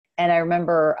And I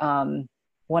remember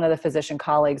one of the physician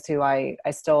colleagues who I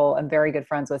still am very good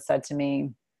friends with said to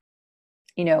me,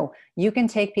 you know, you can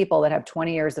take people that have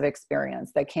 20 years of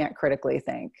experience that can't critically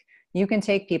think. You can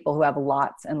take people who have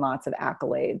lots and lots of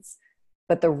accolades.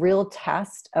 But the real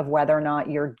test of whether or not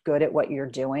you're good at what you're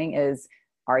doing is,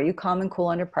 are you calm and cool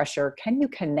under pressure? Can you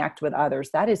connect with others?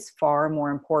 That is far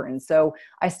more important. So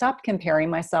I stopped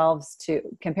comparing myself to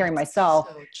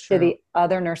the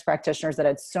other nurse practitioners that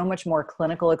had so much more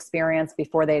clinical experience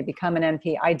before they had become an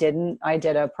NP. I didn't. I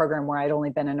did a program where I'd only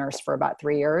been a nurse for about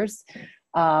 3 years.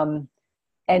 And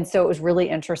so it was really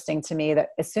interesting to me that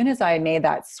as soon as I made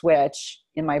that switch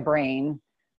in my brain,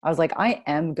 I was like, I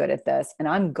am good at this, and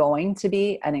I'm going to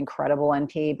be an incredible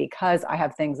NP because I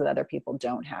have things that other people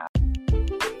don't have.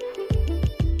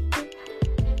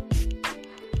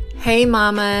 Hey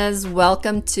mamas,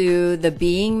 welcome to the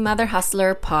Being Mother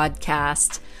Hustler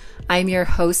podcast. I'm your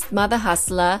host, Mother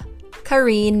Hustler,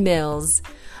 Kareen Mills.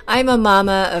 I'm a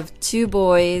mama of 2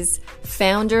 boys,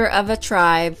 founder of a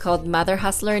tribe called Mother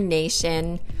Hustler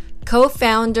Nation,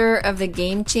 co-founder of the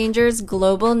Game Changers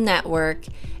Global Network,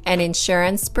 an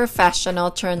insurance professional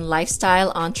turned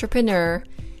lifestyle entrepreneur,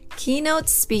 keynote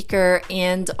speaker,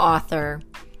 and author.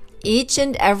 Each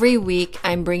and every week,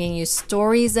 I'm bringing you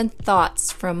stories and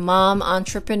thoughts from mom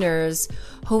entrepreneurs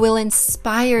who will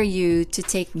inspire you to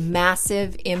take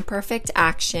massive, imperfect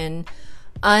action,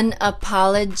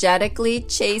 unapologetically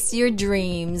chase your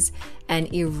dreams,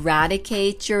 and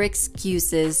eradicate your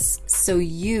excuses so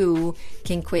you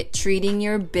can quit treating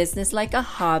your business like a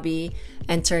hobby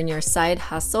and turn your side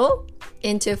hustle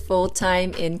into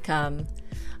full-time income.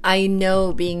 I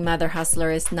know being Mother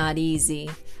Hustler is not easy,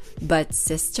 but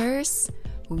sisters,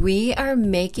 we are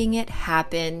making it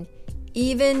happen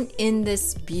even in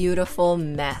this beautiful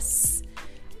mess.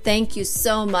 Thank you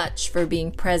so much for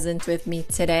being present with me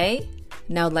today.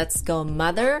 Now let's go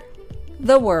mother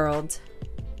the world.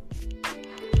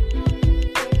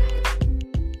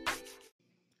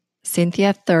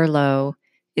 Cynthia Thurlow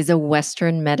is a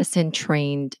Western medicine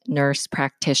trained nurse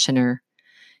practitioner.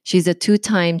 She's a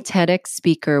 2-time TEDx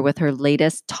speaker with her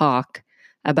latest talk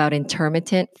about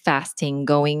intermittent fasting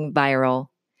going viral.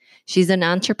 She's an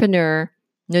entrepreneur,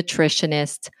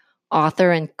 nutritionist,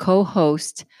 author, and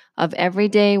co-host of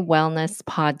Everyday Wellness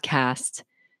Podcast.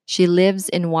 She lives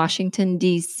in Washington,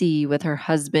 D.C. with her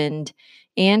husband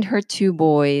and her 2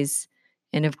 boys,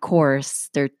 and of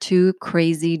course, their 2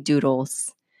 crazy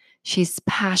doodles. She's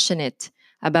passionate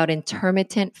about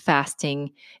intermittent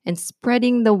fasting and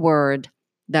spreading the word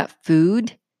that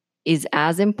food is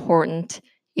as important,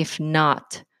 if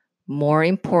not more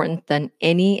important, than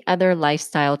any other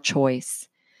lifestyle choice.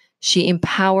 She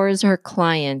empowers her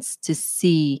clients to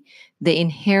see the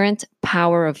inherent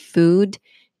power of food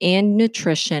and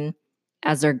nutrition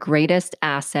as their greatest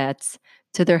assets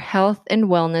to their health and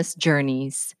wellness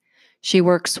journeys. She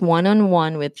works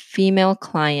one-on-one with female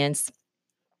clients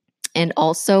and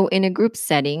also in a group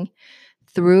setting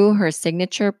through her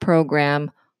signature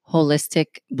program,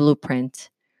 Holistic Blueprint.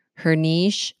 Her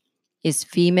niche is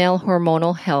female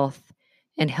hormonal health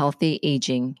and healthy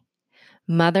aging.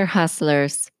 Mother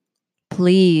Hustlers,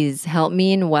 please help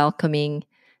me in welcoming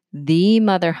the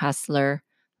Mother Hustler,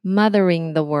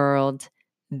 mothering the world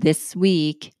this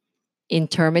week,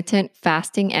 intermittent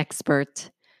fasting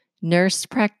expert, nurse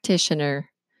practitioner,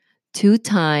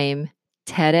 2-time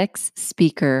TEDx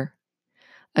speaker,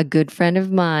 a good friend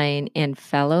of mine and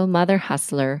fellow Mother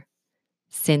Hustler,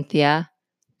 Cynthia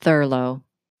Thurlow.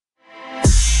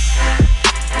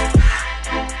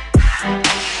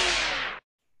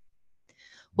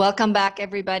 Welcome back,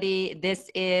 everybody. This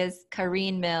is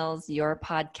Kareen Mills, your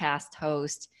podcast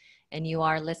host, and you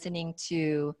are listening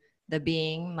to the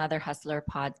Being Mother Hustler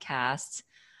podcast.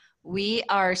 We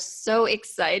are so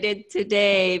excited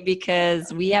today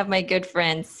because we have my good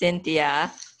friend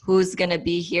Cynthia, who's going to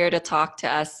be here to talk to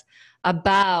us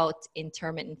about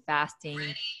intermittent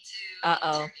fasting.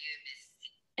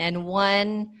 And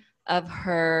one of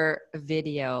her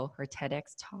TEDx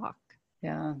talk,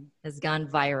 has gone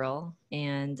viral,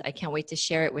 and I can't wait to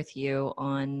share it with you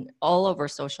on all over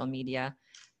social media.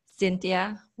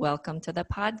 Cynthia, welcome to the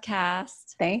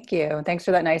podcast. Thank you. Thanks for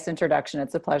that nice introduction.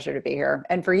 It's a pleasure to be here.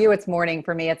 And for you, it's morning.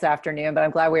 For me, it's afternoon, but I'm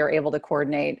glad we were able to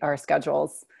coordinate our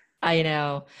schedules. I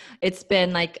know. It's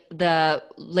been like the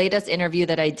latest interview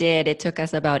that I did, it took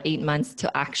us about 8 months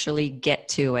to actually get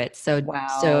to it. So, wow.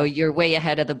 So you're way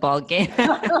ahead of the ball game.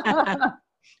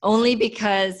 Only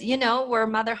because, we're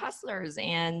mother hustlers,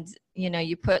 and,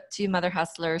 you put 2 mother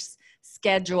hustlers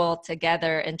schedule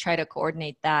together and try to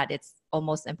coordinate that. It's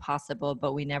almost impossible,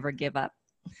 but we never give up.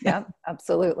 Yeah,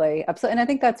 absolutely. Absolutely. And I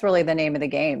think that's really the name of the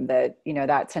game, that,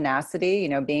 that tenacity,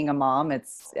 being a mom, I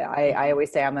Mhm.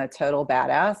 always say I'm a total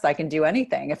badass. I can do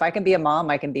anything. If I can be a mom,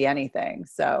 I can be anything.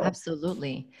 So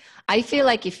Absolutely. I feel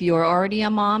like if you're already a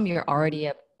mom, you're already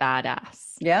a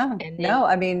badass. yeah, And then no,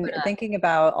 I you mean, put a, thinking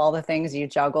about all the things you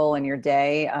juggle in your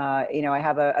day, I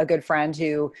have a good friend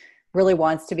who really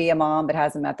wants to be a mom, but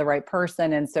hasn't met the right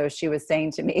person. And so she was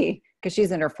saying to me, because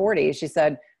she's in her 40s, she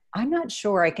said, I'm not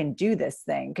sure I can do this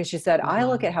thing. Because she said, I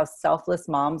look at wow. how selfless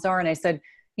moms are. And I said,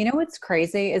 what's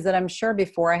crazy is that I'm sure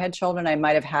before I had children, I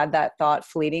might have had that thought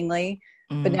fleetingly.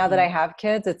 But now that I Mhm. have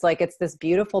kids, it's like, it's this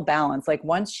beautiful balance. Like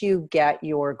once you get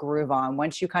your groove on,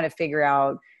 once you kind of figure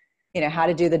out, how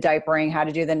to do the diapering, how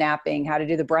to do the napping, how to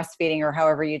do the breastfeeding, or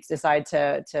however you decide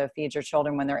to feed your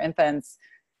children when they're infants.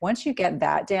 Once you get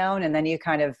that down, and then you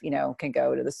kind of, can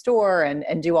go to the store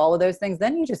and do all of those things,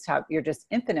 then you're just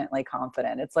infinitely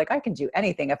confident. It's like, I can do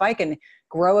anything. If I can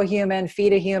grow a human,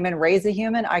 feed a human, raise a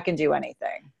human, I can do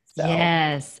anything. So,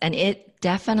 Yes. And it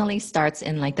definitely starts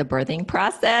in like the birthing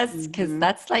process because mhm.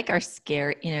 that's like our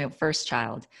scare, first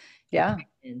child. You're Yeah.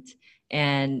 pregnant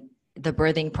and the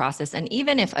birthing process. And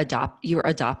even if you're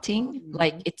adopting,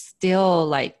 like Mhm. it's still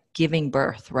like giving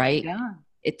birth, right? Yeah.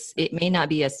 It may not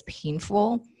be as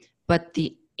painful, but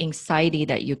the anxiety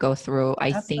that you go through,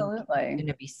 I think is Absolutely. going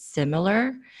to be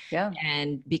similar. Yeah.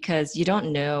 And because you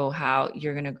don't know how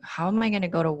am I going to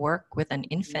go to work with an Mhm.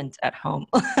 infant at home?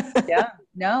 Yeah,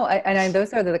 no,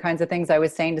 those are the kinds of things I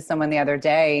was saying to someone the other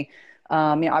day.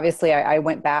 Obviously, I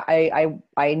went back.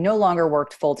 I no longer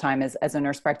worked full time as a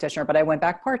nurse practitioner, but I went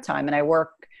back part time, and I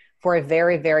work for a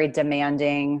very, very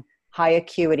demanding, high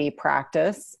acuity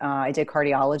practice. I did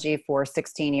cardiology for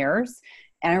 16 years,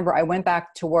 and I remember I went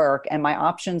back to work, and my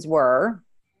options were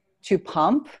to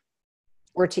pump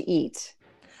or to eat.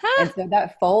 And so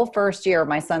that full first year of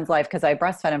my son's life, because I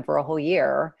breastfed him for a whole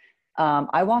year,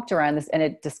 I walked around this, and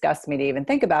it disgusts me to even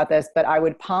think about this, but I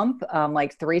would pump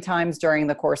like 3 times during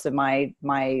the course of my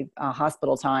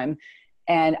hospital time,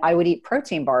 and I would eat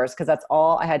protein bars because that's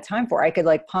all I had time for. I could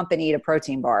like pump and eat a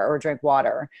protein bar or drink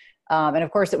water. And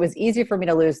of course, it was easy for me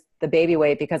to lose the baby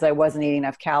weight because I wasn't eating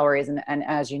enough calories. And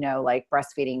as you know, like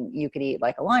breastfeeding, you could eat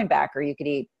like a linebacker, you could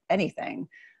eat anything.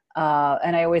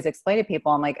 And I always explain to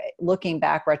people, I'm like, looking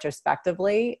back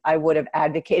retrospectively, I would have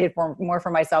advocated for more for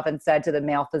myself and said to the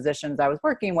male physicians I was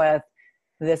working with,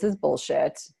 this is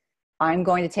bullshit. I'm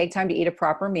going to take time to eat a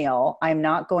proper meal. I'm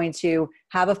not going to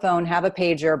have a phone, have a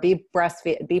pager, be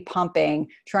breastfeed, be pumping,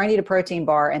 trying to eat a protein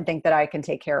bar and think that I can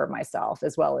take care of myself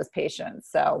as well as patients.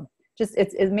 So just,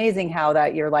 it's amazing how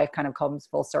that your life kind of comes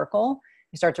full circle.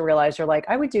 You start to realize you're like,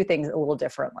 I would do things a little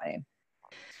differently,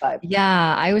 but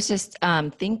Yeah, I was just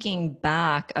thinking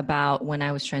back about when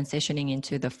I was transitioning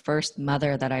into the first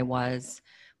mother that I was,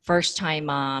 first time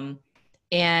mom.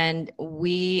 And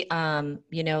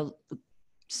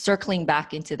circling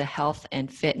back into the health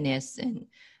and fitness and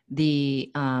the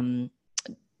um,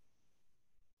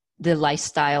 the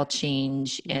lifestyle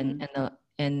change mm-hmm,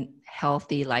 and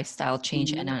healthy lifestyle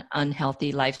change and mm-hmm, an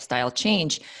unhealthy lifestyle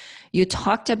change. You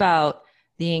talked about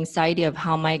the anxiety of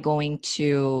how am I going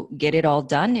to get it all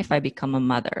done if I become a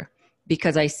mother?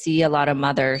 Because I see a lot of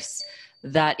mothers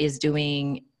that is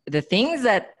doing the things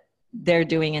that they're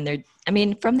doing and they're I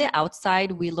mean from the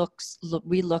outside we look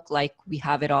like we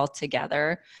have it all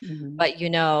together, mm-hmm. but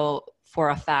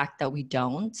for a fact that we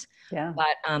don't. Yeah.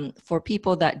 But for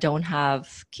people that don't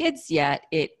have kids yet,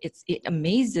 it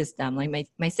amazes them. Like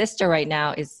my sister right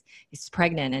now is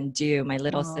pregnant and due, my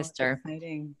little Oh, it's sister,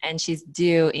 exciting. and she's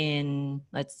due in,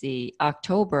 let's see,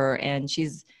 October, and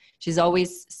she's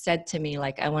always said to me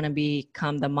like, I want to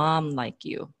become the mom like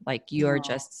you, like you're Oh,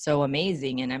 just so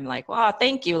amazing. And I'm like, wow,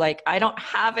 thank you. Like I don't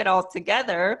have it all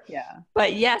together, yeah,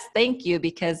 but yes, thank you,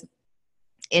 because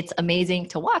it's amazing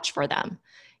to watch for them,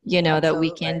 that we absolutely.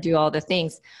 can do all the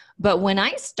things. But when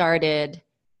I started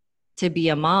to be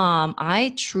a mom,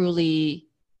 I truly,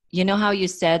 how you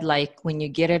said, like when you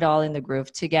get it all in the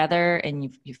groove together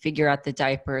and you figure out the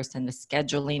diapers and the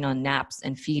scheduling on naps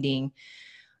and feeding.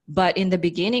 But in the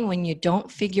beginning, when you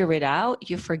don't figure it out,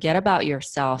 you forget about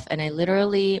yourself. And I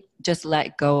literally just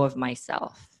let go of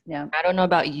myself. Yeah. I don't know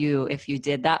about you if you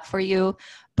did that for you,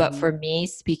 but Mhm. for me,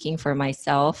 speaking for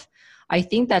myself, I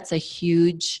think that's a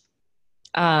huge,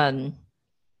 um,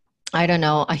 I don't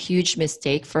know, a huge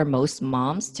mistake for most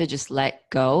moms to just let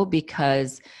go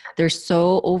because they're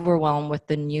so overwhelmed with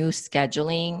the new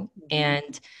scheduling Mhm.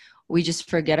 and we just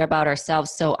forget about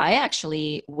ourselves. So I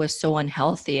actually was so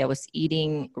unhealthy. I was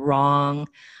eating wrong.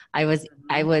 I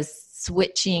Mhm. was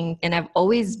switching and I've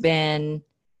always been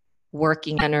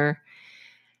working center.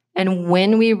 And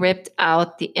when we ripped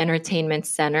out the entertainment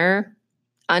center,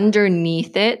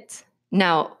 underneath it.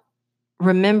 Now,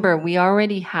 remember, we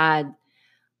already had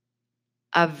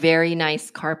a very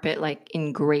nice carpet, like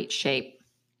in great shape.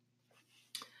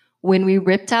 When we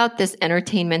ripped out this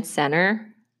entertainment center,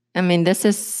 I mean, this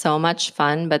is so much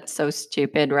fun, but so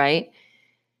stupid, right?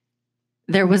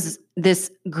 There was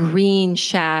this green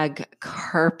shag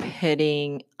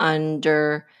carpeting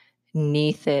underneath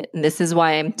it. And this is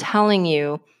why I'm telling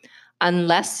you,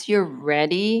 unless you're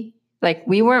ready, like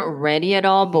we weren't ready at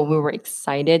all, but we were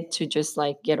excited to just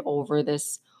like get over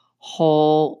this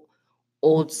whole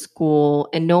old school.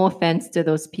 And no offense to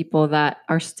those people that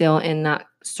are still in that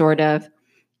sort of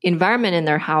environment in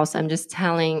their house. I'm just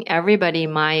telling everybody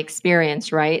my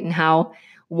experience, right? And how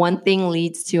one thing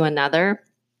leads to another.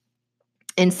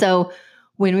 And so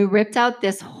when we ripped out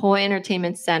this whole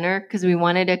entertainment center, because we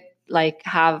wanted to like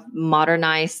have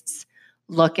modernized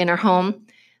look in our home,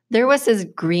 there was this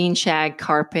green shag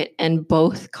carpet, and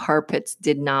both carpets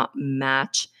did not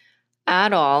match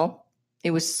at all.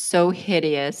 It was so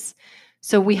hideous.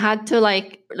 So we had to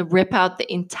like rip out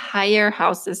the entire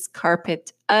house's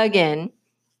carpet again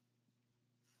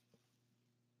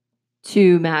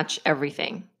to match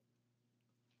everything.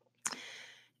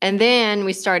 And then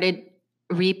we started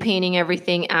repainting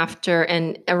everything after.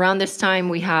 And around this time,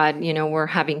 we had, we're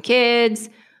having kids,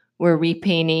 we're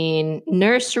repainting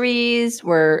nurseries,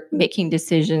 we're making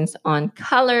decisions on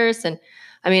colors. And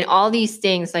I mean, all these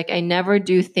things, like I never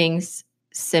do things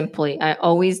simply. I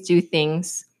always do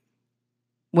things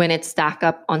when it's stack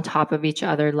up on top of each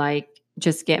other, like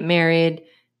just get married,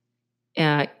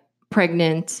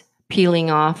 pregnant, peeling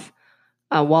off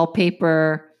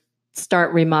wallpaper,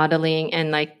 start remodeling.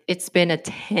 And like it's been a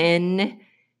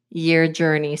 10-year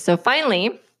journey. So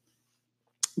finally,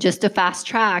 just to fast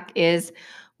track is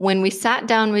when we sat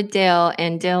down with Dale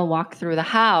and Dale walked through the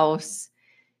house,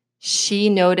 she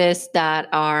noticed that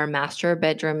our master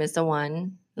bedroom is the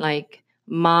one. Like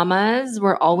mamas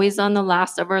were always on the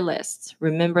last of our list.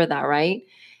 Remember that, right?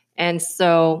 And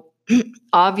so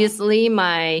obviously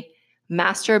my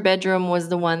master bedroom was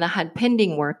the one that had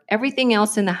pending work. Everything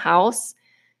else in the house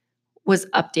was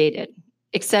updated,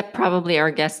 except probably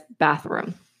our guest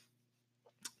bathroom.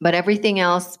 But everything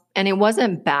else, and it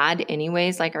wasn't bad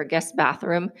anyways, like our guest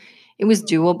bathroom, it was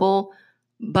doable.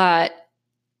 But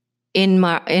in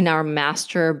our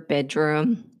master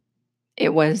bedroom,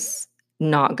 it was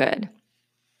not good.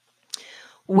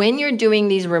 When you're doing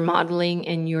these remodeling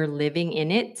and you're living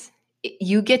in it,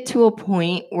 you get to a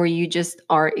point where you just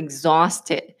are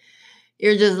exhausted.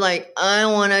 You're just like, I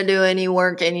don't want to do any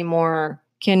work anymore.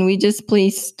 Can we just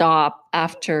please stop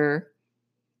after,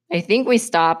 I think we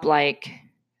stopped like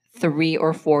 3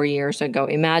 or 4 years ago.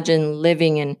 Imagine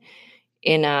living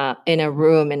in a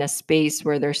room, in a space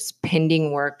where there's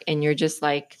pending work and you're just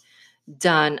like,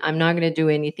 done. I'm not going to do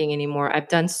anything anymore. I've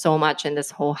done so much in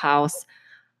this whole house.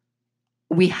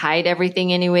 We hide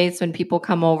everything anyways when people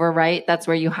come over, right? That's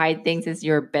where you hide things, is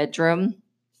your bedroom.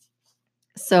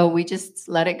 So we just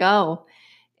let it go.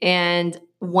 And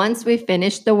once we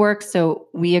finished the work, so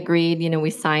we agreed, we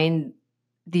signed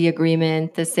the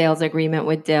agreement, the sales agreement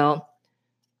with Dale.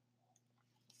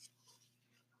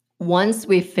 Once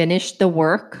we finished the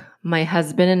work, my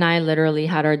husband and I literally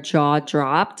had our jaw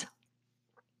dropped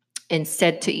and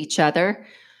said to each other,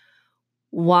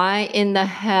 why in the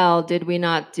hell did we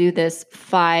not do this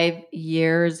 5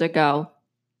 years ago?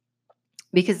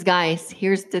 Because guys,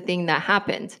 here's the thing that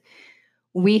happened.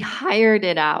 We hired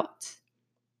it out.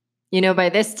 By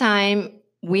this time,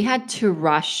 we had to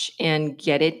rush and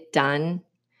get it done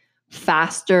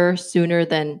faster, sooner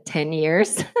than 10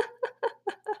 years.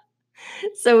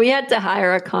 So we had to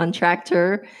hire a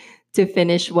contractor to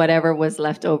finish whatever was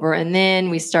left over. And then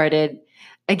we started,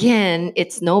 again,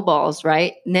 it snowballs,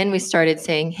 right? And then we started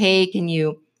saying, hey, can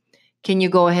you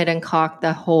go ahead and caulk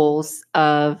the holes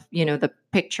of, the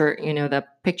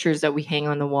pictures that we hang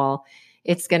on the wall?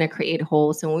 It's going to create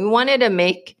holes. And we wanted to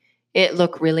make it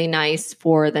look really nice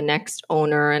for the next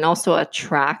owner and also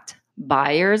attract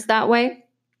buyers that way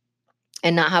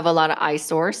and not have a lot of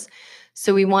eyesores.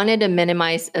 So we wanted to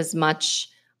minimize as much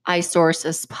eyesores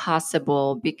as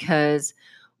possible, because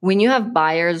when you have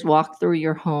buyers walk through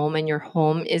your home and your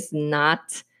home is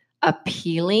not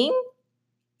appealing,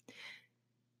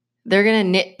 they're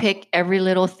going to nitpick every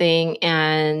little thing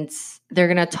and they're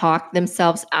going to talk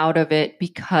themselves out of it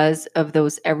because of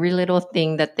those every little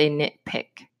thing that they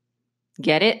nitpick.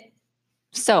 Get it?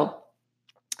 So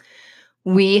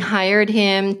we hired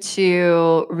him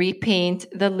to repaint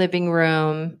the living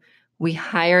room. We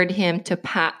hired him to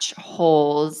patch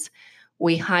holes.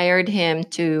 We hired him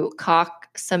to caulk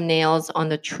some nails on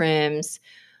the trims.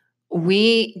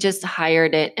 we just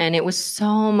hired it and it was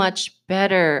so much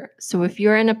better. So if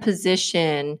you're in a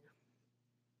position,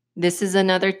 this is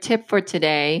another tip for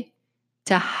today,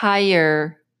 to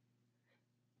hire,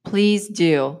 please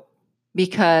do.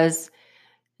 Because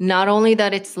not only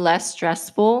that it's less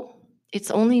stressful, it's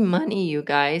only money, you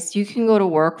guys. You can go to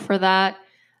work for that,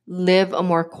 live a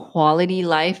more quality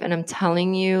life. And I'm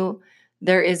telling you,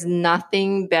 there is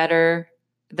nothing better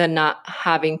than not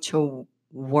having to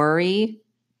worry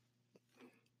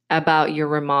about your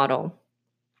remodel.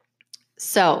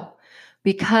 So,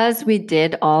 because we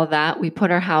did all that, we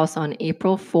put our house on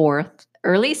April 4th,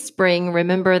 early spring.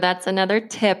 Remember, that's another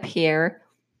tip here.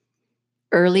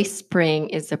 Early spring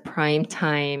is the prime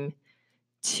time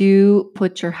to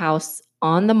put your house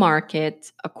on the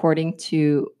market, according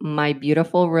to my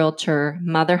beautiful realtor,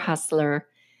 mother hustler,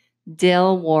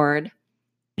 Dill Ward,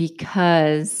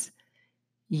 because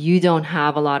you don't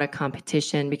have a lot of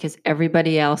competition, because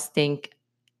everybody else think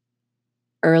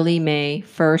early May,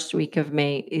 first week of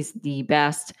May is the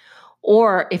best.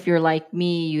 Or if you're like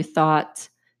me, you thought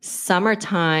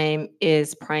summertime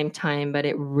is prime time, but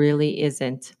it really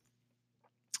isn't.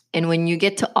 And when you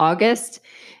get to August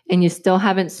and you still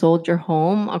haven't sold your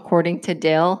home, according to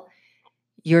Dale,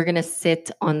 you're going to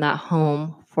sit on that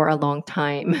home for a long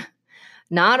time.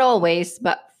 Not always,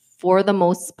 but for the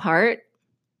most part,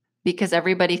 because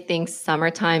everybody thinks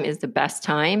summertime is the best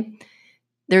time.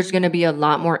 There's going to be a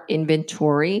lot more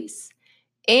inventories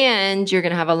and you're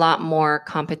going to have a lot more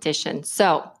competition.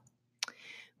 So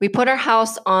we put our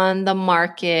house on the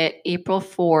market April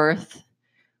 4th.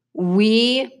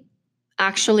 We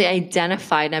actually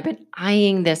identified, I've been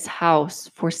eyeing this house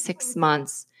for 6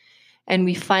 months, and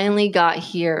we finally got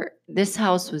here. This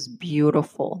house was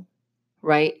beautiful,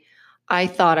 right? I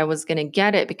thought I was going to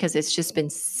get it because it's just been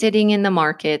sitting in the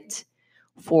market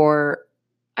for,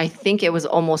 I think it was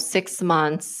almost 6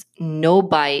 months, no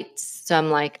bites. So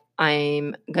I'm like,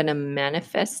 I'm going to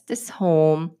manifest this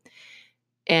home.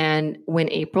 And when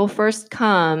April 1st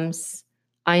comes,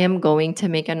 I am going to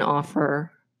make an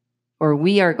offer, or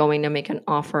we are going to make an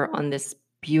offer on this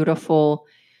beautiful,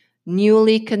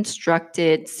 newly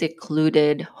constructed,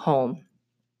 secluded home.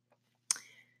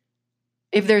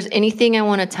 If there's anything I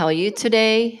want to tell you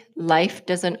today, life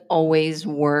doesn't always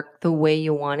work the way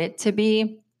you want it to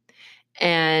be.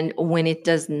 And when it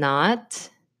does not,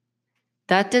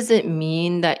 that doesn't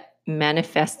mean that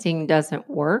manifesting doesn't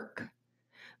work,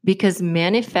 because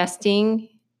manifesting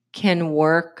can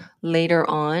work later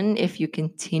on if you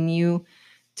continue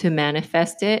to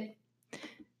manifest it.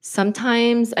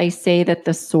 Sometimes I say that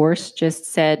the source just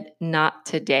said not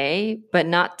today, but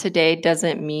not today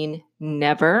doesn't mean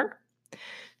never.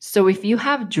 So if you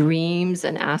have dreams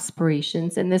and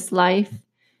aspirations in this life,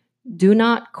 do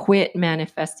not quit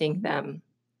manifesting them,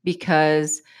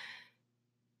 because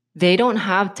they don't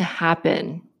have to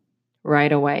happen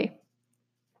right away.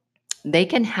 They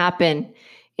can happen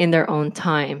in their own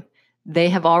time. They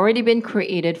have already been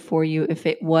created for you if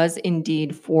it was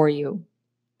indeed for you.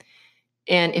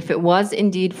 And if it was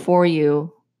indeed for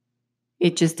you,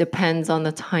 it just depends on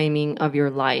the timing of your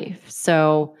life.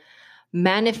 So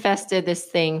manifested this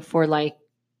thing for like,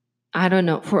 I don't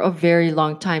know, for a very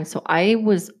long time. So I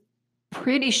was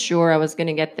pretty sure I was going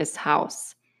to get this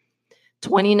house.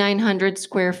 2,900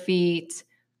 square feet,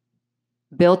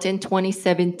 built in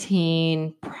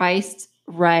 2017, priced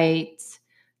right.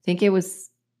 I think it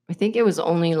was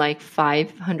only like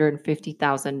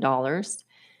 $550,000.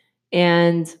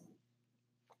 And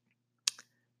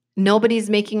nobody's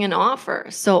making an offer.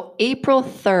 So April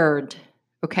 3rd,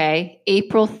 okay?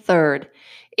 April 3rd.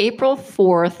 April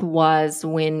 4th was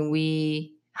when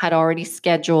we had already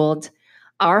scheduled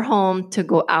our home to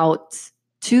go out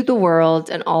to the world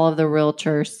and all of the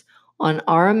realtors on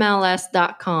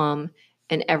rmls.com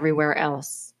and everywhere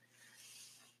else.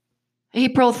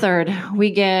 April 3rd, we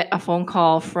get a phone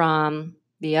call from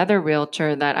the other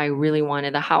realtor that I really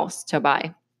wanted a house to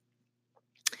buy.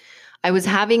 I was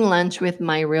having lunch with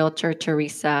my realtor,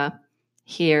 Teresa,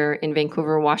 here in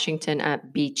Vancouver, Washington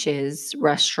at Beaches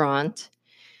Restaurant.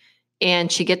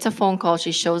 And she gets a phone call.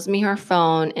 She shows me her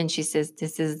phone and she says,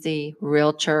 "This is the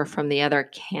realtor from the other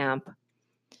camp."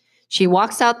 She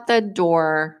walks out the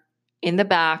door in the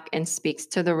back and speaks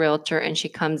to the realtor, and she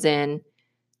comes in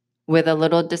with a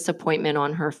little disappointment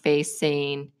on her face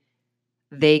saying,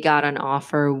 "They got an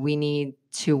offer. We need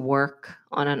to work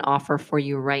on an offer for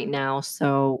you right now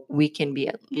so we can be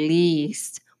at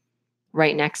least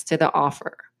right next to the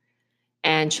offer."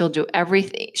 And she'll do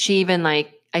everything. She even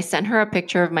I sent her a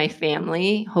picture of my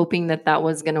family, hoping that that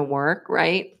was going to work,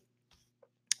 right?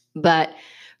 But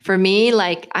for me,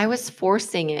 I was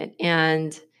forcing it.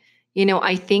 And,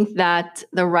 I think that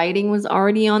the writing was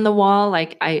already on the wall.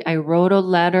 Like I wrote a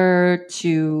letter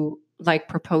to like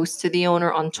propose to the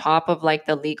owner on top of like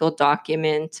the legal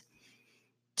document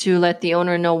to let the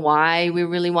owner know why we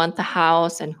really want the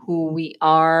house and who we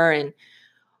are and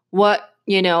what,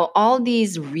 all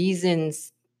these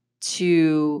reasons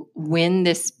to win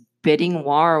this bidding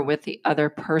war with the other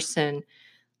person.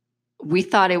 We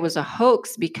thought it was a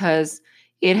hoax because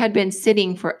it had been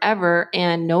sitting forever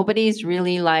and nobody's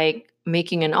really like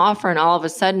making an offer. And all of a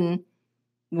sudden,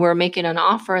 we're making an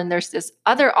offer and there's this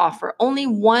other offer, only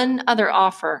one other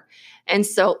offer. And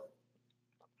so,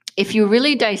 if you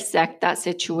really dissect that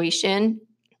situation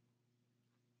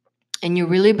and you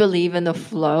really believe in the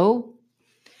flow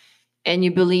and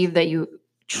you believe that you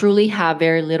truly have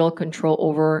very little control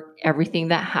over everything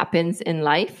that happens in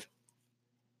life,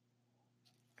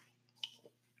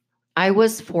 I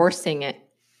was forcing it.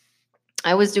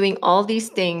 I was doing all these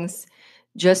things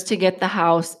just to get the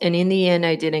house, and in the end,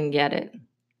 I didn't get it.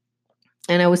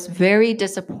 And I was very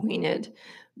disappointed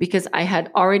because I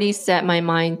had already set my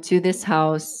mind to this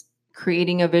house,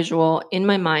 creating a visual in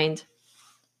my mind.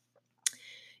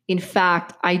 In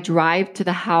fact, I drive to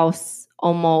the house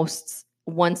almost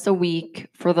once a week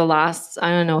for the last,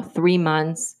 3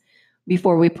 months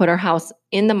before we put our house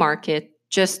in the market,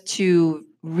 just to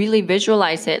really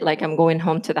visualize it like I'm going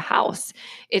home to the house.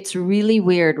 It's really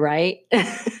weird, right?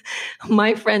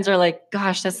 My friends are like,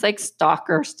 gosh, that's like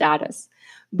stalker status.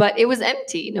 But it was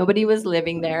empty. Nobody was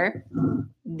living there.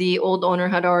 The old owner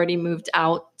had already moved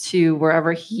out to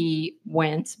wherever he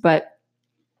went, but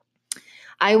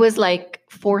I was like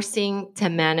forcing to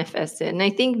manifest it. And I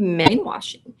think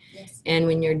brainwashing. Yes. And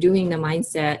when you're doing the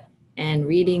mindset and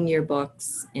reading your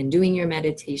books and doing your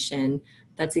meditation,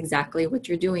 that's exactly what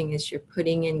you're doing, is you're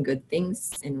putting in good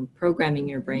things and programming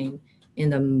your brain in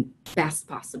the best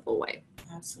possible way.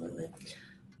 Absolutely.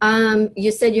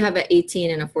 You said you have an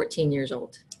 18 and a 14 years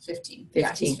old. 15.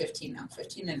 Yeah, he's 15 now.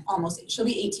 15 and almost, she'll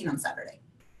be 18 on Saturday.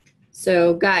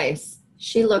 So guys,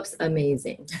 she looks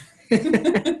amazing.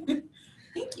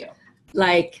 Thank you.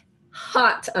 Like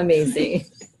hot amazing.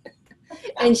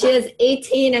 And she has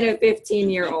 18 and a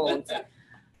 15-year-old.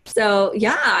 So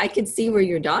yeah, I could see where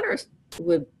your daughter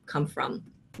would come from,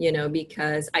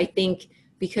 because I think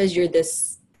because you're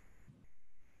this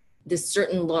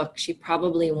certain look, she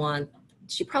probably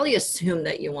assumed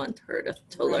that you want her to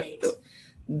Right. look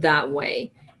that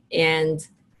way. And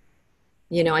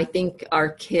I think our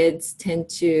kids tend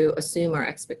to assume our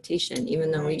expectation,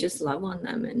 even though we Right. just love on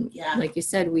them. And Yeah. like you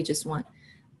said, we just want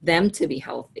them to be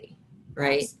healthy,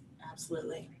 right?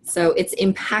 Absolutely. So it's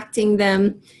impacting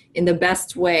them in the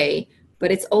best way,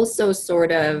 but it's also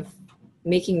sort of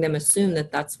making them assume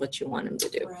that that's what you want them to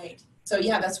do. Right. So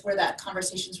yeah, that's where that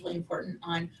conversation is really important,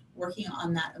 on working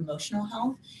on that emotional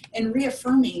health and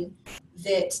reaffirming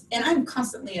that. And I'm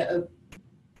constantly a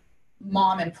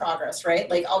mom in progress, right?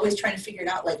 Like always trying to figure it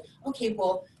out, like, okay,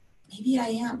 well, maybe I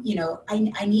am,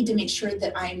 I need to make sure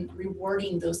that I'm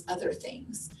rewarding those other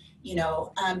things,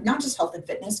 not just health and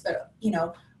fitness, but,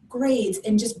 grades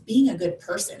and just being a good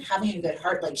person, having a good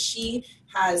heart. Like she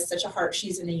has such a heart.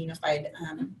 She's in a unified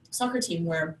soccer team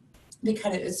where they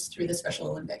kind of is through the Special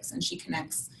Olympics, and she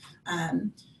connects,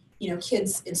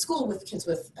 kids in school with kids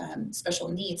with special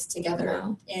needs together.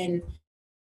 Wow. And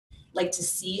like to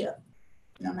see,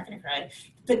 I'm not going to cry,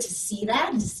 but to see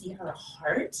that and to see her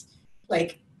heart,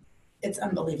 like it's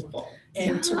unbelievable.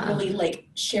 And to really like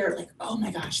share, like, oh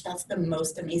my gosh, that's the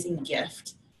most amazing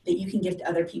gift that you can give to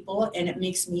other people. And it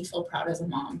makes me feel proud as a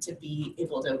mom to be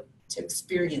able to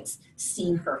experience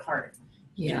seeing her heart.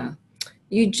 Yeah.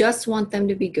 You just want them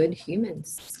to be good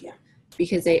humans. Yeah.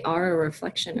 Because they are a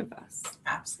reflection of us.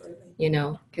 Absolutely.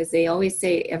 Because they always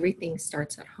say everything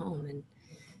starts at home. And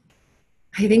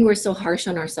I think we're so harsh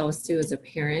on ourselves too as a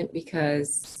parent,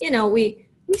 because, we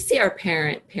see our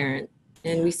parent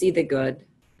and we see the good,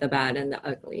 the bad, and the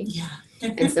ugly. Yeah.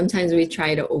 And sometimes we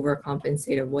try to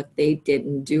overcompensate of what they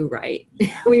didn't do right.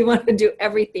 We want to do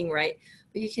everything right,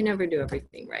 but you can never do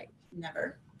everything right.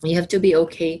 Never. You have to be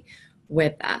okay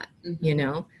with that,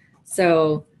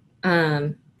 So,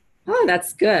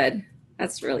 that's good.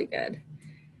 That's really good.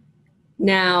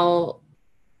 Now,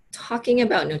 talking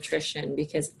about nutrition,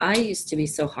 because I used to be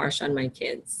so harsh on my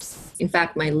kids. In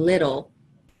fact, my little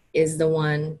is the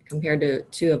one, compared to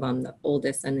two of them, the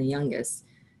oldest and the youngest.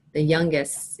 The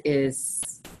youngest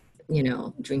is,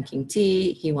 drinking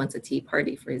tea. He wants a tea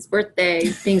party for his birthday,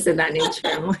 things of that nature.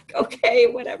 I'm like, okay,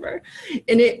 whatever.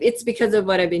 And it's because of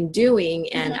what I've been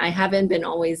doing. And I haven't been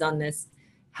always on this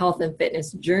health and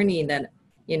fitness journey that,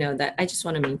 that I just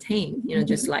want to maintain,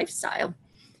 just lifestyle.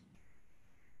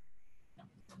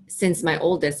 since my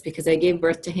oldest, because I gave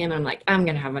birth to him. I'm like, I'm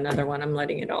going to have another one. I'm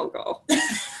letting it all go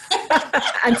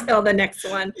until the next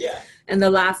one. Yeah. And the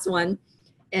last one.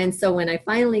 And so when I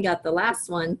finally got the last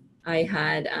one, I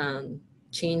had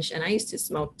changed, and I used to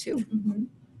smoke too, Mm-hmm.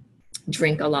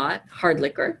 drink a lot, hard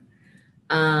liquor,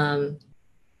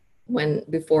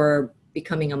 before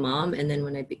becoming a mom. And then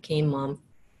when I became mom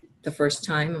the first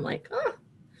time, I'm like, oh,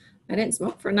 I didn't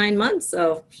smoke for 9 months.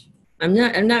 So I'm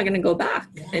not going to go back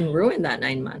and ruin that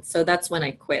 9 months. So that's when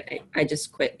I quit. I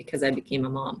just quit because I became a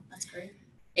mom. That's great.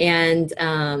 And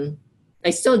I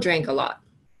still drank a lot.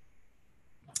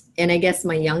 And I guess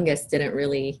my youngest didn't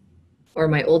really, or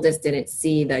my oldest didn't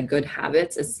see the good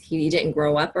habits, as he didn't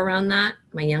grow up around that.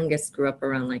 My youngest grew up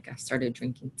around, like, I started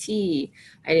drinking tea.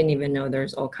 I didn't even know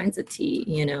there's all kinds of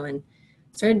tea, and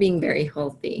started being very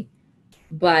healthy.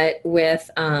 But with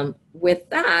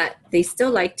that, they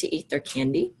still like to eat their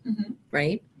candy, Mm-hmm.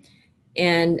 right?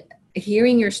 And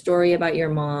hearing your story about your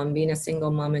mom being a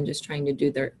single mom and just trying to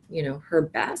do her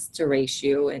best to raise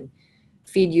you and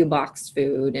feed you boxed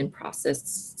food and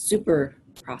super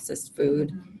processed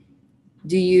food. Mm-hmm.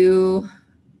 Do you,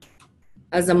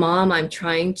 as a mom, I'm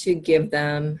trying to give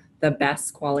them the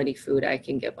best quality food I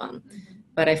can give them. Mm-hmm.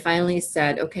 But I finally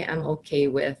said, okay, I'm okay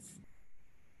with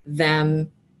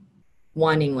them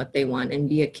wanting what they want and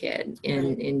be a kid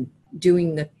and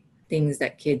doing the things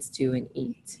that kids do and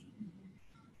eat.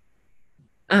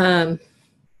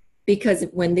 Because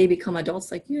when they become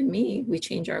adults like you and me, we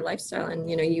change our lifestyle, and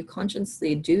you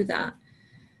consciously do that.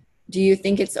 Do you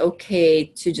think it's okay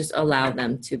to just allow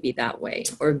them to be that way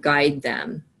or guide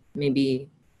them? Maybe.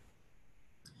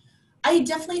 I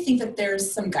definitely think that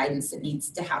there's some guidance that needs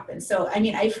to happen. So, I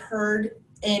mean, I've heard,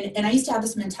 and I used to have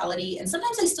this mentality, and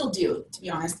sometimes I still do, to be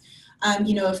honest,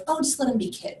 just let them be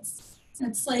kids. And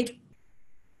it's like,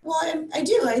 well, I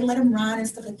do. I let them run and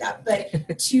stuff like that.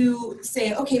 But to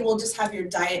say, okay, we'll just have your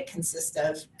diet consist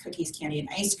of cookies, candy, and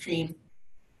ice cream,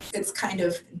 it's kind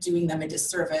of doing them a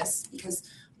disservice because,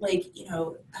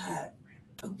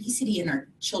 obesity in our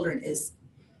children is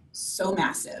so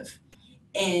massive.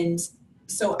 And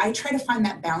so I try to find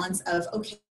that balance of,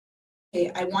 okay,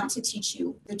 I want to teach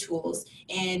you the tools,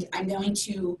 and I'm going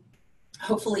to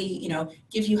hopefully,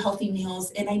 give you healthy meals.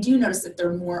 And I do notice that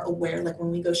they're more aware, like when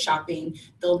we go shopping,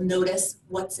 they'll notice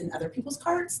what's in other people's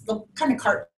carts. They'll kind of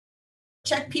cart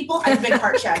check people. I've been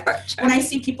cart check. When I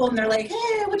see people and they're like,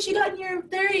 hey, what you got in your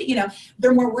dairy?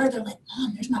 They're more aware. They're like,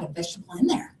 Mom, there's not a vegetable in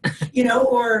there,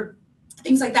 or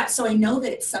things like that. So I know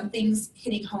that something's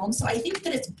hitting home. So I think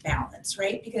that it's balance,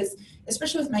 right? Because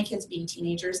especially with my kids being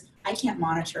teenagers, I can't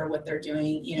monitor what they're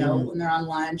doing, when they're on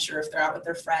lunch or if they're out with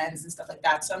their friends and stuff like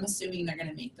that. So I'm assuming they're going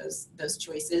to make those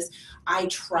choices. I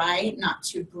try not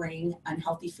to bring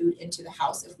unhealthy food into the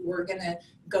house. If we're going to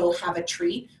go have a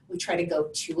treat, we try to go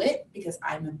to it because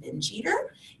I'm a binge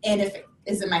eater. And if it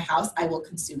is in my house, I will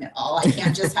consume it all. I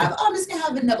can't just have, I'm just going to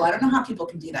have a nibble. I don't know how people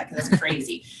can do that because that's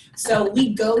crazy. So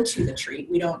we go to the treat.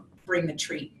 We don't bring the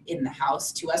treat in the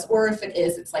house to us. Or if it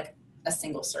is, it's like a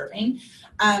single serving.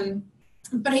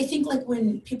 But I think like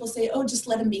when people say, oh, just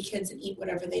let them be kids and eat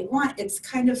whatever they want, it's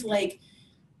kind of like,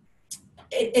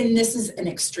 and this is an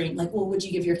extreme, like, well, would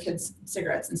you give your kids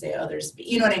cigarettes and say, oh, there's,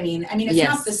 you know what I mean? I mean, it's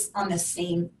not this on the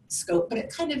same scope, but it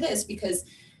kind of is because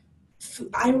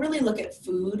I really look at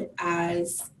food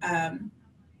as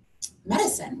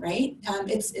medicine, right?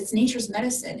 It's nature's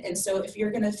medicine. And so if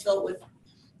you're going to fill it with,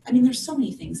 there's so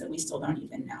many things that we still don't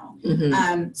even know.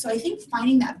 Mm-hmm. So I think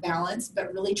finding that balance,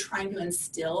 but really trying to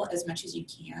instill as much as you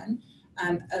can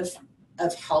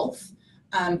of health,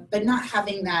 but not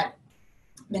having that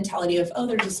mentality of, oh,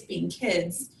 they're just being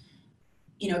kids,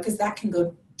 because that can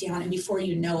go down and before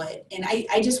you know it. And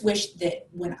I just wish that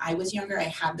when I was younger, I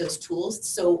had those tools.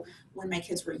 So when my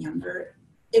kids were younger,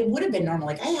 it would have been normal.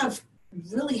 Like I have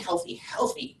really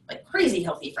healthy, like crazy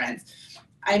healthy friends.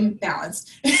 I'm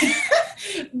balanced,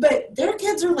 but their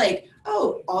kids are like,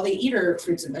 oh, all they eat are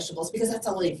fruits and vegetables because that's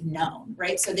all they've known.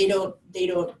 Right. So they don't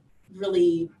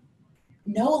really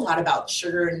know a lot about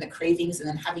sugar and the cravings and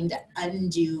then having to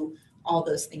undo all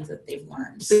those things that they've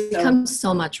learned. It becomes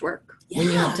so much work when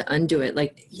you have to undo it.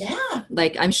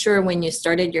 Like I'm sure when you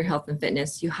started your health and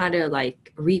fitness, you had to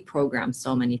like reprogram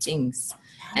so many things.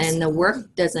 Absolutely. And the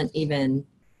work doesn't even,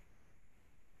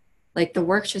 like the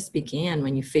work just began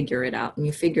when you figure it out and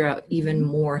you figure out even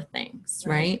more things,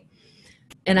 right?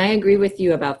 And I agree with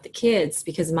you about the kids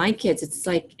because my kids, it's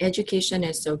like education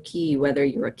is so key, whether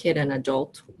you're a kid, an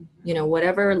adult,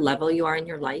 whatever level you are in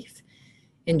your life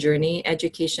and journey,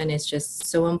 education is just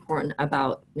so important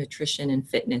about nutrition and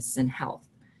fitness and health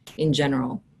in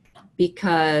general,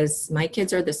 because my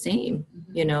kids are the same,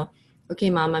 okay,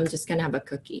 mom, I'm just going to have a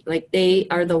cookie. Like they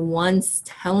are the ones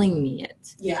telling me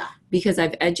it. Yeah. Because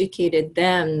I've educated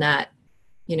them that,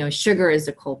 sugar is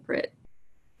a culprit.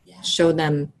 Yeah. Show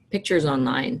them pictures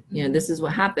online. This is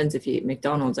what happens if you eat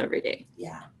McDonald's every day.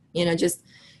 Yeah. Just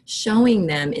showing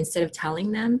them instead of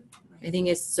telling them, I think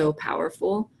is so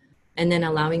powerful. And then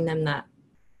allowing them that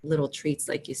little treats,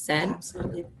 like you said.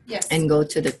 Absolutely. Yes. And go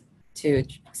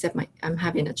except I'm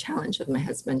having a challenge with my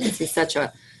husband because he's such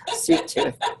a sweet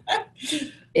tooth.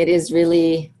 It is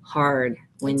really hard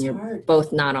when you're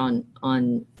both not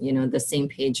on the same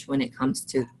page when it comes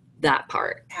to that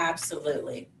part.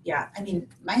 Absolutely. Yeah. I mean,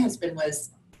 my husband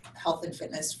was health and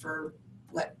fitness for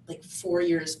 4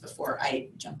 years before I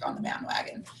jumped on the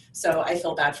bandwagon. So I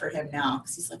feel bad for him now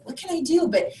because he's like, what can I do?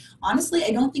 But honestly,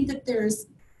 I don't think that there's,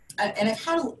 and I've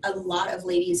had a lot of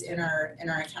ladies in our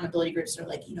accountability groups that are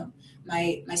like,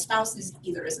 my spouse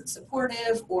isn't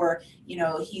supportive, or,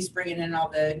 he's bringing in all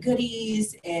the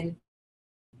goodies, and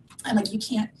I'm like,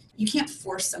 you can't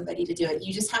force somebody to do it.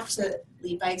 You just have to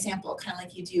lead by example, kind of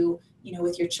like you do,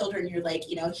 with your children. You're like,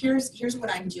 here's what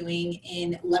I'm doing,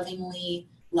 and lovingly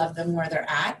love them where they're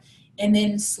at. And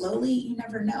then slowly, you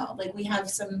never know. Like we have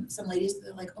some ladies that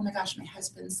are like, oh my gosh, my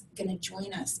husband's going to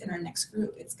join us in our next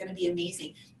group. It's going to be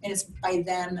amazing. And it's by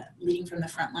them leading from the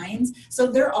front lines. So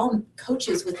they're all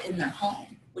coaches within their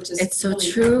home, which is it's really,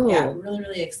 so true. Yeah, really,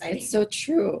 really exciting. It's so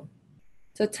true.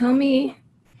 So tell me,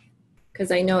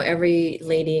 because I know every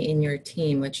lady in your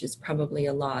team, which is probably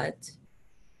a lot,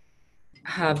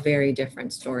 have very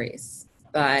different stories,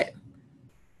 but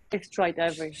I've tried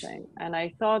everything, and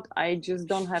I thought I just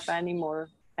don't have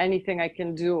anything I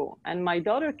can do. And my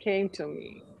daughter came to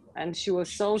me, and she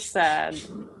was so sad.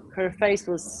 Her face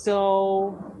was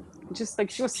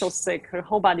she was so sick. Her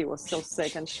whole body was so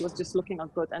sick, and she was just looking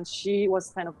not good. And she was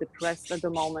kind of depressed at the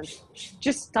moment,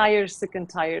 just tired, sick and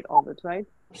tired of it, right?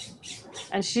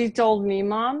 And she told me,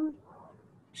 Mom,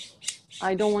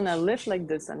 I don't want to live like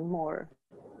this anymore.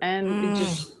 And it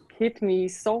just hit me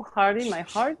so hard in my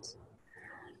heart.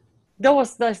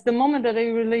 That's the moment that I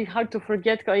really hard to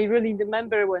forget. I really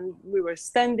remember when we were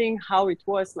standing, how it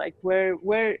was, like where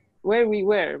we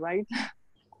were, right?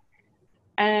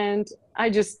 And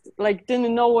I just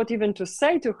didn't know what even to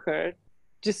say to her.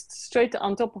 Just straight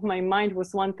on top of my mind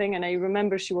was one thing, and I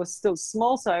remember she was still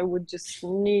small, so I would just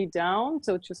kneel down,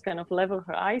 so just kind of level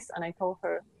her eyes, and I told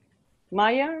her,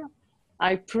 Maya,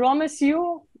 I promise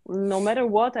you, no matter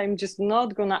what, I'm just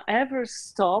not gonna ever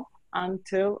stop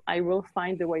until I will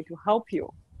find a way to help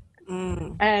you.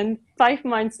 And 5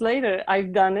 months later,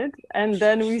 I've done it. And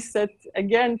then we sat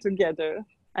again together,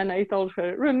 and I told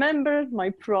her, remember my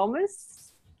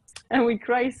promise? And we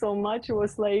cried so much. It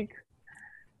was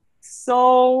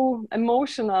so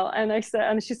emotional. And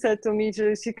she said to me,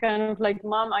 she kind of like,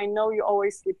 Mom, I know you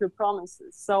always keep your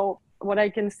promises. So what I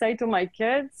can say to my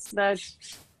kids, that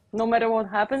no matter what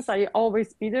happens, I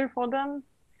always be there for them.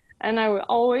 And I will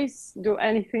always do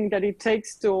anything that it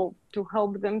takes to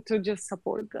help them, to just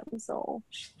support them. So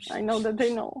I know that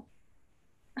they know.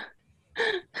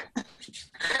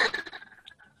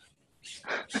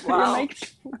 Wow.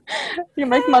 You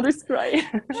make mothers cry.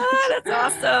 That's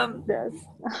awesome. Yes.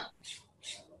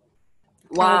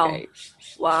 Wow. Okay.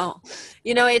 Wow.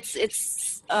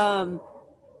 It's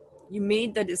you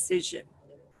made the decision.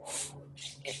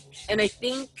 And I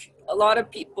think a lot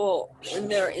of people, when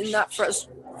they're in that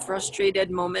frustrated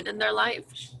moment in their life,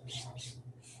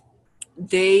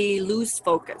 they lose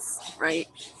focus, right?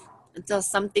 Until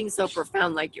something so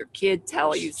profound like your kid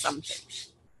tell you something.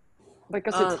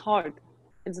 Because it's hard.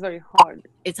 It's very hard.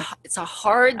 It's a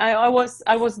hard. I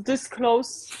was this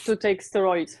close to take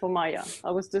steroids for Maya.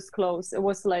 I was this close. It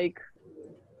was like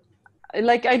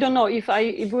I don't know, if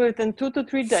within 2 to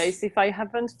 3 days, if I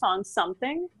haven't found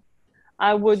something,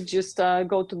 I would just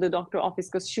go to the doctor office,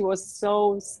 because she was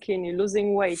so skinny,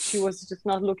 losing weight. She was just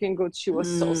not looking good. She was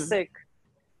so sick.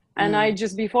 And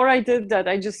before I did that,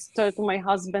 I just said to my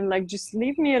husband, just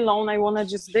leave me alone. I want to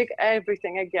just dig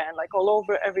everything again, all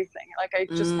over everything. I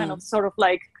just kind of sort of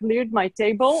cleared my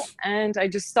table, and I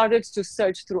just started to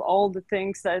search through all the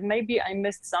things that maybe I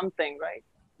missed something, right?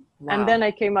 Wow. And then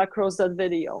I came across that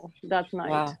video that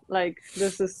night. Wow.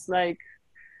 This is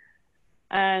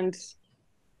and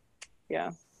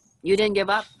yeah. You didn't give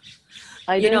up?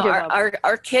 I didn't give up.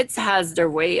 Our kids has their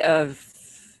way of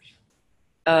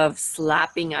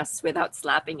slapping us without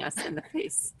slapping us in the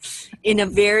face in a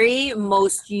very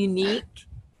most unique,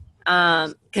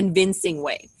 convincing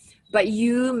way. But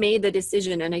you made the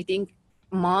decision, and I think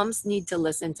moms need to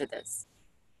listen to this.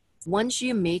 Once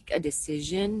you make a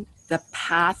decision, the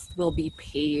path will be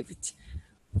paved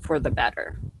for the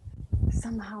better.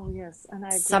 Somehow, yes. And I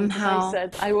agree. As Somehow. I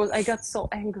said, I got so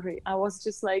angry. I was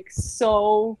just like,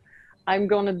 so I'm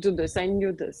gonna do this. I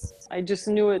knew this. I just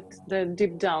knew it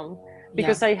deep down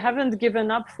because I haven't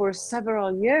given up for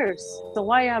several years. So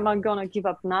why am I gonna give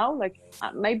up now? Like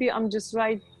maybe I'm just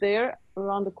right there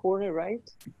around the corner, right?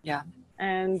 Yeah.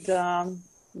 And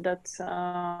that's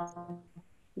that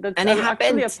And it actually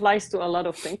happened. applies to a lot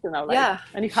of things in our life. Yeah.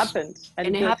 And it happened.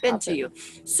 And it happened to you.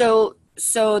 So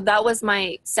that was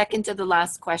my second to the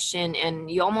last question,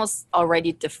 and you almost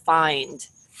already defined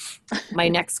my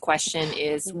next question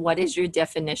is, what is your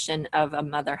definition of a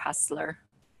mother hustler?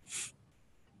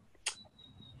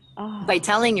 By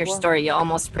telling your story, you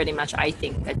almost pretty much, I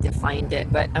think, that defined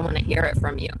it, but I want to hear it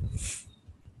from you.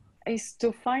 Is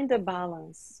to find a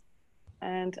balance.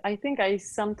 And I think I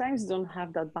sometimes don't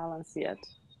have that balance yet.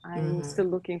 I'm still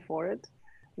looking for it.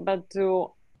 But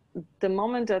the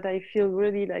moment that I feel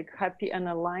really like happy and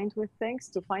aligned with things,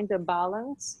 to find a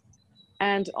balance.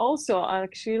 And also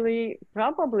actually,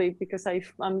 probably because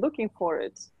I'm looking for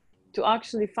it, to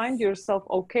actually find yourself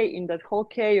okay in that whole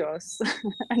chaos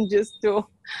and just to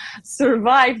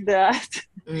survive that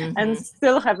and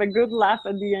still have a good laugh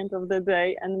at the end of the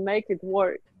day and make it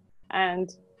work.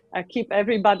 And keep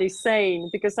everybody sane,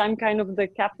 because I'm kind of the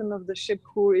captain of the ship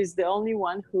who is the only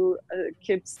one who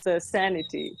keeps the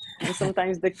sanity. And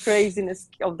sometimes the craziness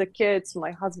of the kids,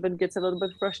 my husband gets a little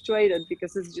bit frustrated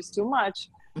because it's just too much.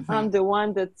 I'm the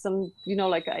one that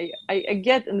I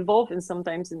get involved in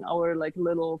sometimes in our like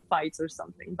little fights or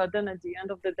something. But then at the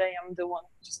end of the day, I'm the one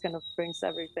who just kind of brings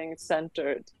everything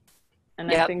centered.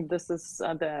 And I think this is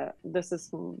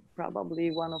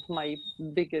probably one of my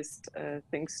biggest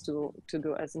things to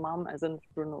do as mom, as an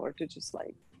entrepreneur, to just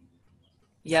like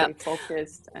stay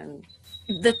focused. And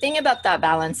the thing about that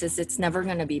balance is it's never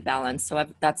going to be balanced. So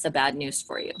that's the bad news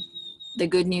for you. The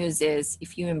good news is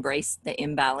if you embrace the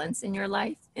imbalance in your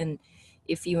life, and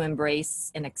if you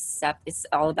embrace and accept, it's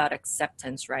all about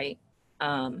acceptance, right?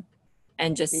 And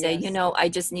just say, I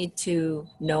just need to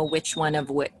know which one of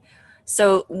what.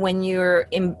 So when you're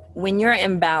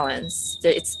imbalanced,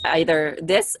 it's either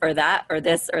this or that or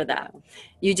this or that.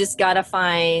 You just got to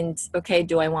find, okay,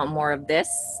 do I want more of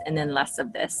this and then less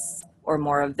of this, or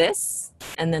more of this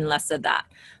and then less of that?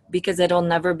 Because it'll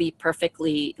never be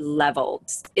perfectly leveled.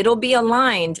 It'll be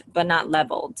aligned, but not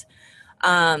leveled.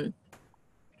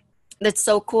 That's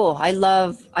so cool. I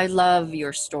love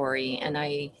your story, and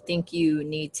I think you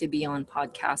need to be on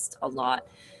podcast a lot.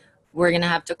 We're going to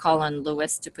have to call on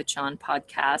Lewis to put you on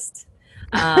podcast.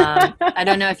 I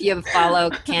don't know if you follow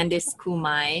Candice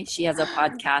Kumai. She has a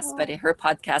podcast, but her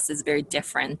podcast is very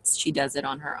different. She does it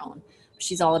on her own.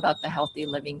 She's all about the healthy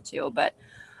living too. But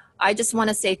I just want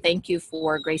to say thank you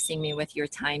for gracing me with your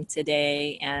time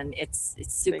today. And it's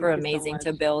super amazing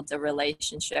to build a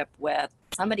relationship with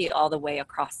somebody all the way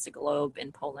across the globe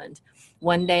in Poland.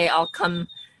 One day I'll come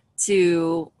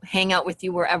to hang out with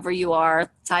you wherever you are,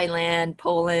 Thailand,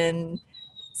 Poland,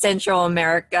 Central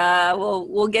America.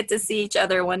 We'll get to see each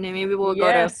other one day. Maybe we'll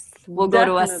go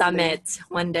to a summit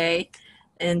one day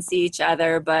and see each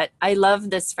other. But I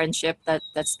love this friendship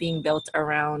that's being built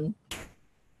around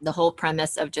the whole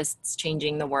premise of just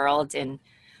changing the world. And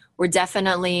we're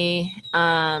definitely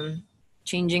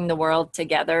changing the world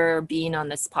together, being on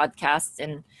this podcast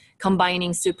and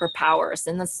combining superpowers.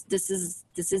 And this is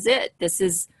it. This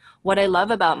is what I love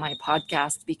about my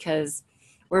podcast, because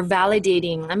I'm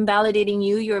validating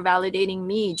you, you're validating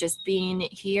me, just being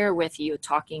here with you,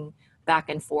 talking back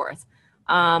and forth.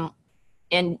 And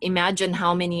imagine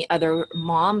how many other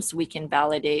moms we can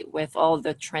validate with all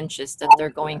the trenches that they're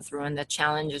going through and the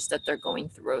challenges that they're going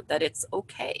through, that it's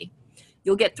okay.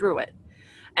 You'll get through it.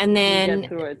 And then we'll get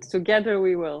through it. Together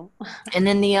we will. And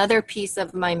then the other piece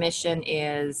of my mission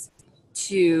is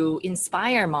to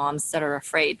inspire moms that are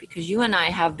afraid, because you and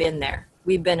I have been there.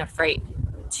 We've been afraid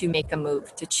to make a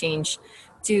move, to change,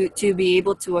 to be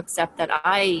able to accept that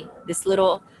this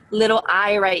little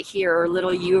I right here, or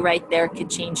little you right there, could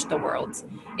change the world.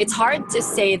 It's hard to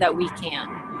say that we can,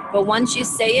 but once you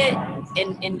say it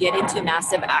and get into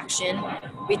massive action,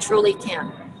 we truly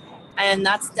can. And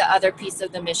that's the other piece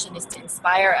of the mission, is to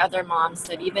inspire other moms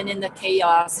that even in the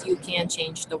chaos, you can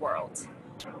change the world.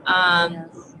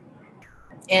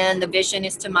 And the vision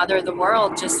is to mother the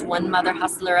world, just one mother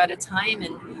hustler at a time.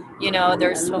 And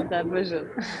there's, I love that vision.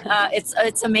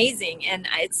 it's amazing, and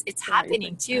it's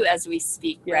happening too as we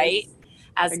speak, right?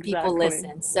 As people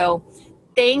listen. So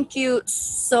thank you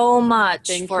so much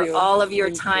for all of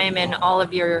your time and all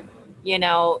of your,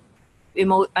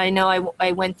 I know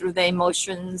I went through the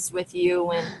emotions with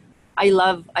you, and I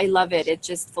love it. It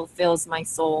just fulfills my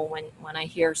soul when I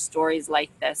hear stories like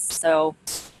this. So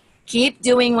Keep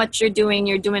doing what you're doing.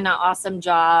 You're doing an awesome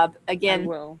job. I Again,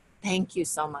 will. thank you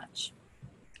so much.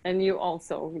 And you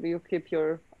also, you keep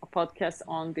your podcast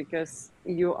on because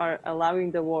you are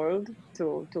allowing the world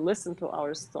to listen to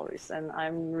our stories. And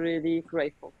I'm really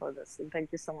grateful for this. And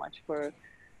thank you so much for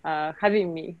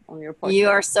having me on your podcast. You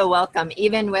are so welcome.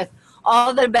 Even with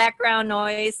all the background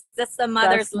noise, that's the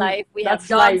mother's life. We have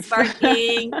dogs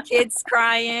barking, kids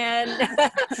crying,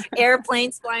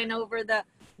 airplanes flying over the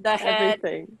head.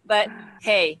 Everything. But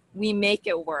hey, we make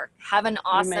it work. Have an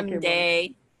awesome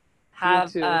day.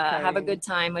 Have a good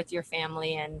time with your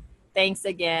family, and thanks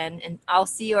again. And I'll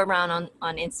see you around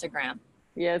on Instagram.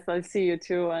 Yes, I'll see you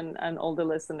too, and all the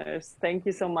listeners. Thank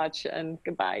you so much, and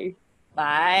goodbye.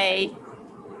 Bye.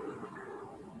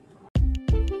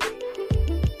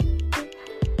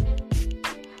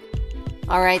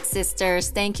 All right, sisters,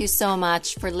 thank you so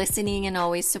much for listening and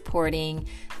always supporting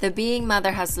the Being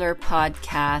Mother Hustler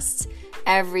podcast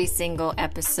every single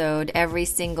episode, every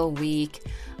single week.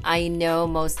 I know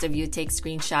most of you take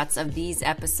screenshots of these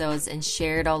episodes and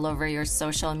share it all over your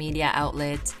social media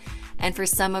outlet. And for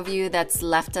some of you that's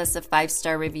left us a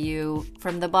 5-star review,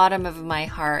 from the bottom of my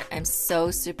heart, I'm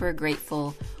so super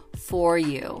grateful for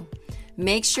you.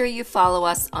 Make sure you follow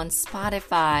us on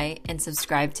Spotify and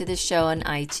subscribe to the show on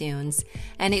iTunes.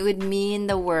 And it would mean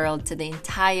the world to the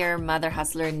entire Mother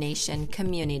Hustler Nation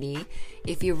community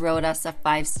if you wrote us a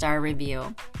 5-star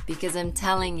review. Because I'm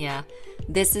telling you,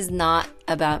 this is not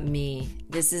about me.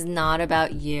 This is not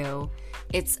about you.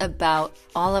 It's about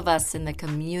all of us in the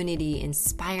community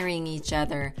inspiring each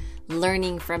other,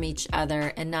 learning from each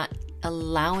other, and not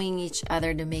allowing each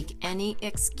other to make any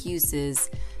excuses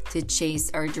to chase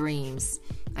our dreams.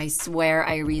 I swear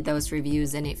I read those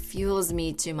reviews and it fuels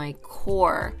me to my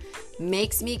core,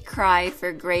 makes me cry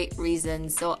for great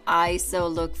reasons, so I so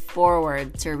look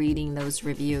forward to reading those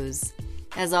reviews.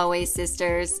 As always,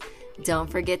 sisters, don't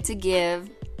forget to give,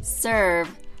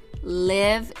 serve,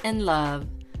 live, and love.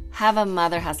 Have a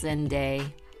mother hustling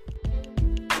day.